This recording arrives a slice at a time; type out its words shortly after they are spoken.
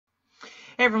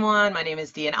Hey everyone, my name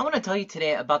is Dee, and I want to tell you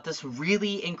today about this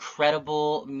really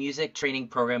incredible music training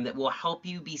program that will help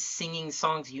you be singing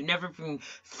songs you never even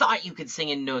thought you could sing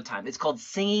in no time. It's called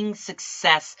Singing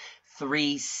Success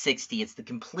 360. It's the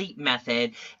complete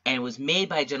method, and it was made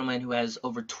by a gentleman who has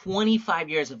over 25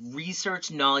 years of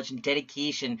research, knowledge, and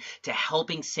dedication to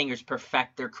helping singers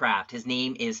perfect their craft. His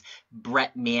name is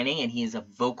Brett Manning, and he is a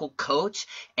vocal coach,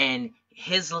 and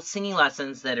his singing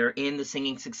lessons that are in the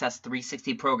Singing Success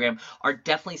 360 program are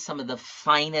definitely some of the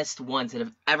finest ones that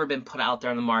have ever been put out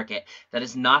there on the market. That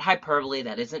is not hyperbole.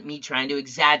 That isn't me trying to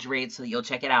exaggerate so that you'll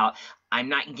check it out. I'm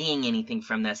not gaining anything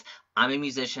from this. I'm a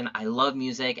musician. I love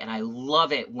music, and I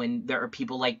love it when there are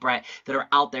people like Brett that are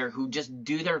out there who just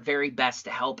do their very best to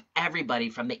help everybody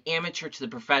from the amateur to the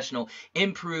professional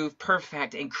improve,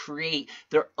 perfect, and create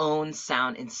their own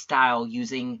sound and style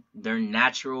using their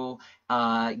natural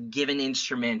given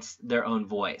instruments, their own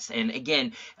voice. And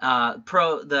again,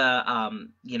 the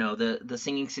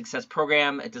Singing Success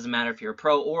program, it doesn't matter if you're a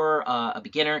pro or a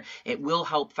beginner, it will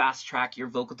help fast track your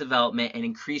vocal development and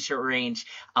increase your range.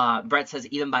 Brett says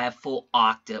even by a full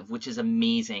octave, which is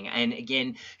amazing. And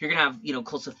again, you're gonna have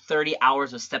close to 30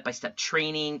 hours of step-by-step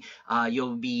training.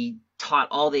 You'll be taught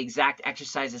all the exact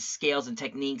exercises, scales, and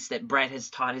techniques that Brett has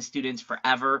taught his students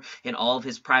forever in all of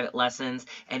his private lessons.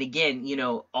 And again,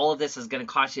 all of this is going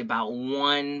to cost you about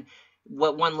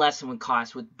what one lesson would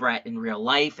cost with Brett in real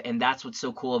life, and that's what's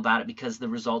so cool about it, because the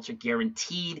results are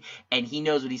guaranteed, and he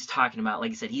knows what he's talking about. Like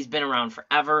I said, he's been around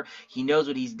forever. He knows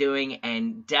what he's doing,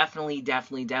 and definitely,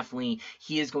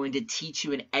 he is going to teach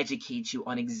you and educate you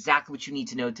on exactly what you need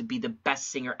to know to be the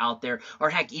best singer out there, or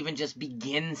heck, even just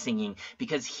begin singing,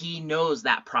 because he knows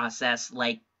that process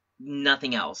like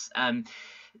nothing else.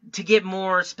 To get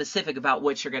more specific about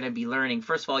what you're going to be learning,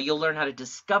 first of all, you'll learn how to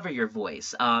discover your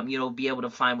voice. You'll be able to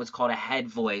find what's called a head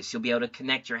voice. You'll be able to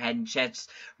connect your head and chest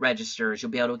registers.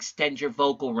 You'll be able to extend your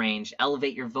vocal range,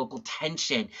 elevate your vocal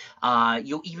tension.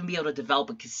 You'll even be able to develop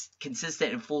a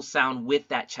consistent and full sound with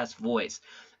that chest voice.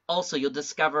 Also, you'll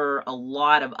discover a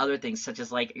lot of other things, such as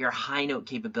like your high note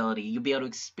capability. You'll be able to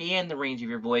expand the range of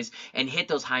your voice and hit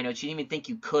those high notes you didn't even think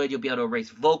you could. You'll be able to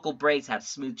erase vocal breaks, have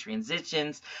smooth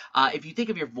transitions. If you think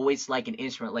of your voice like an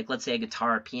instrument, like let's say a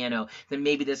guitar or piano, then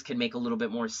maybe this can make a little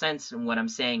bit more sense. And what I'm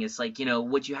saying is like,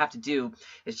 what you have to do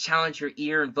is challenge your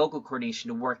ear and vocal coordination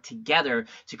to work together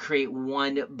to create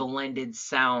one blended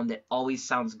sound that always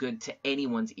sounds good to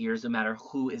anyone's ears, no matter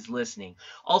who is listening.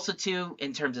 Also, too,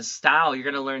 in terms of style, you're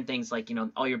going to learn things like,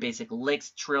 all your basic licks,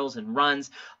 trills, and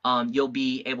runs. You'll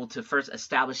be able to first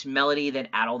establish melody, then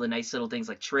add all the nice little things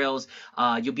like trills.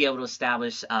 You'll be able to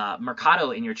establish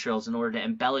marcato in your trills in order to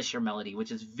embellish your melody,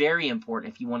 which is very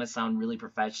important if you want to sound really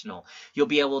professional. You'll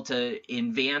be able to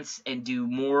advance and do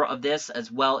more of this,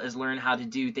 as well as learn how to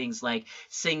do things like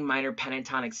sing minor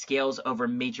pentatonic scales over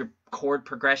major chord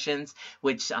progressions,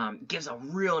 which gives a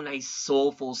real nice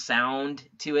soulful sound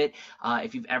to it.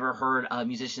 If you've ever heard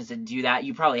musicians that do that,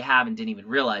 you probably have and didn't even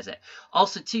realize it.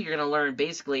 Also, too, you're going to learn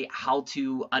basically how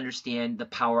to understand the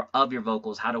power of your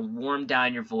vocals, how to warm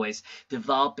down your voice,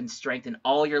 develop and strengthen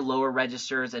all your lower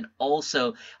registers, and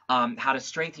also how to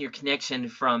strengthen your connection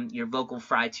from your vocal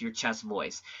fry to your chest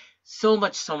voice. So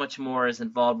much more is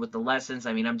involved with the lessons.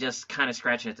 I mean, I'm just kind of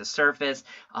scratching at the surface.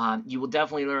 You will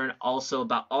definitely learn also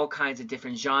about all kinds of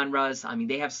different genres. I mean,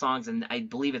 they have songs, and I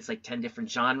believe it's like 10 different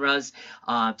genres,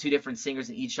 2 different singers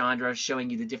in each genre,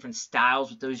 showing you the different styles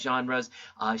with those genres,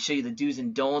 show you the do's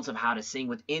and don'ts of how to sing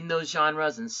within those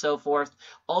genres, and so forth.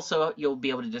 Also, you'll be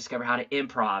able to discover how to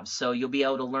improv. So you'll be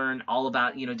able to learn all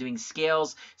about, doing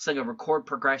scales, sung over chord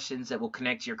progressions that will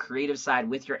connect your creative side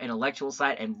with your intellectual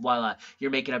side, and voila,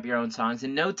 you're making up your own songs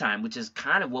in no time, which is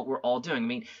kind of what we're all doing. I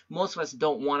mean, most of us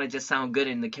don't want to just sound good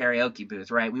in the karaoke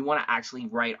booth, right? We want to actually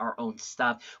write our own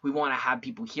stuff. We want to have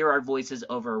people hear our voices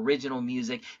over original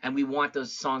music, and we want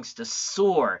those songs to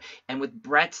soar. And with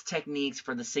Brett's techniques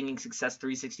for the Singing Success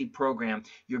 360 program,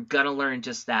 you're going to learn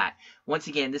just that. Once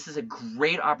again, this is a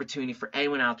great opportunity for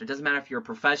anyone out there. It doesn't matter if you're a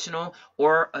professional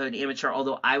or an amateur,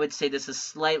 although I would say this is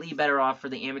slightly better off for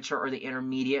the amateur or the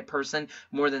intermediate person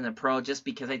more than the pro, just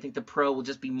because I think the pro will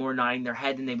just be more nodding their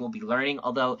head than they will be learning.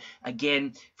 Although,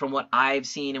 again, from what I've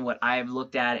seen and what I've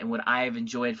looked at and what I've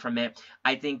enjoyed from it,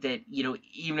 I think that,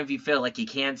 even if you feel like you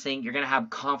can't sing, you're going to have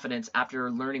confidence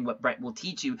after learning what Brett will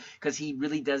teach you, because he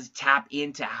really does tap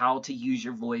into how to use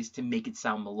your voice to make it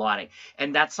sound melodic.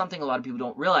 And that's something a lot of people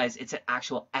don't realize. It's an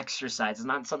actual exercise. It's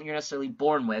not something you're necessarily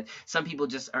born with. Some people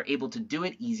just are able to do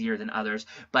it easier than others.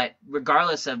 But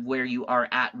regardless of where you are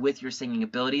at with your singing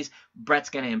abilities, Brett's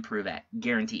going to improve it,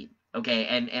 guaranteed. Okay,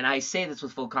 and I say this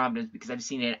with full confidence because I've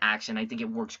seen it in action. I think it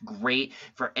works great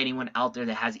for anyone out there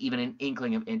that has even an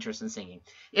inkling of interest in singing.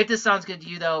 If this sounds good to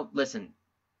you, though, listen,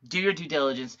 do your due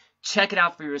diligence, check it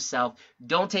out for yourself.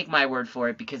 Don't take my word for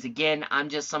it because, again, I'm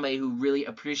just somebody who really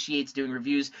appreciates doing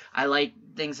reviews. I like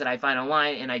things that I find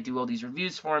online, and I do all these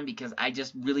reviews for them because I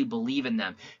just really believe in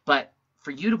them. But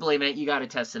for you to believe in it, you got to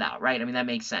test it out, right? I mean, that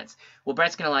makes sense. Well,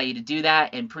 Brett's going to allow you to do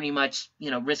that and pretty much,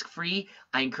 risk-free.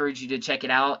 I encourage you to check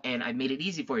it out, and I've made it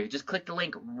easy for you. Just click the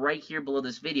link right here below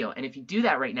this video. And if you do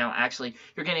that right now, actually,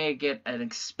 you're going to get a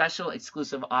special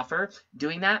exclusive offer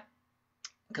doing that,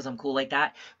 because I'm cool like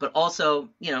that. But also,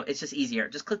 it's just easier.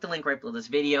 Just click the link right below this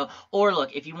video. Or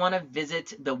look, if you want to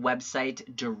visit the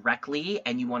website directly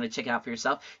and you want to check it out for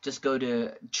yourself, just go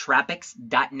to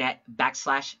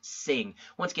trapix.net/sing.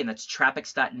 Once again, that's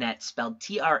trapix.net, spelled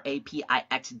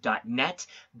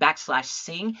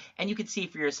trapix.net/sing. And you can see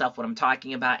for yourself what I'm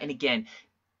talking about. And again,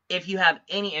 if you have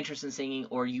any interest in singing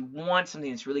or you want something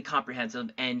that's really comprehensive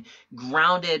and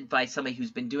grounded by somebody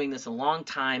who's been doing this a long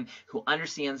time, who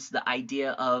understands the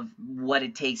idea of what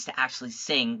it takes to actually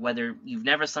sing, whether you've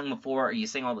never sung before or you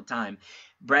sing all the time,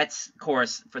 Brett's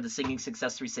course for the Singing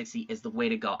Success 360 is the way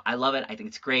to go. I love it. I think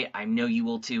it's great. I know you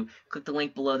will too. Click the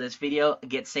link below this video.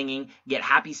 Get singing, get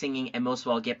happy singing, and most of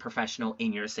all, get professional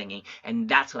in your singing. And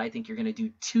that's what I think you're going to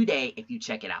do today if you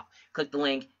check it out. Click the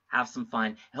link. Have some fun.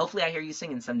 And hopefully I hear you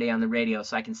singing someday on the radio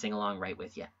so I can sing along right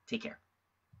with you. Take care.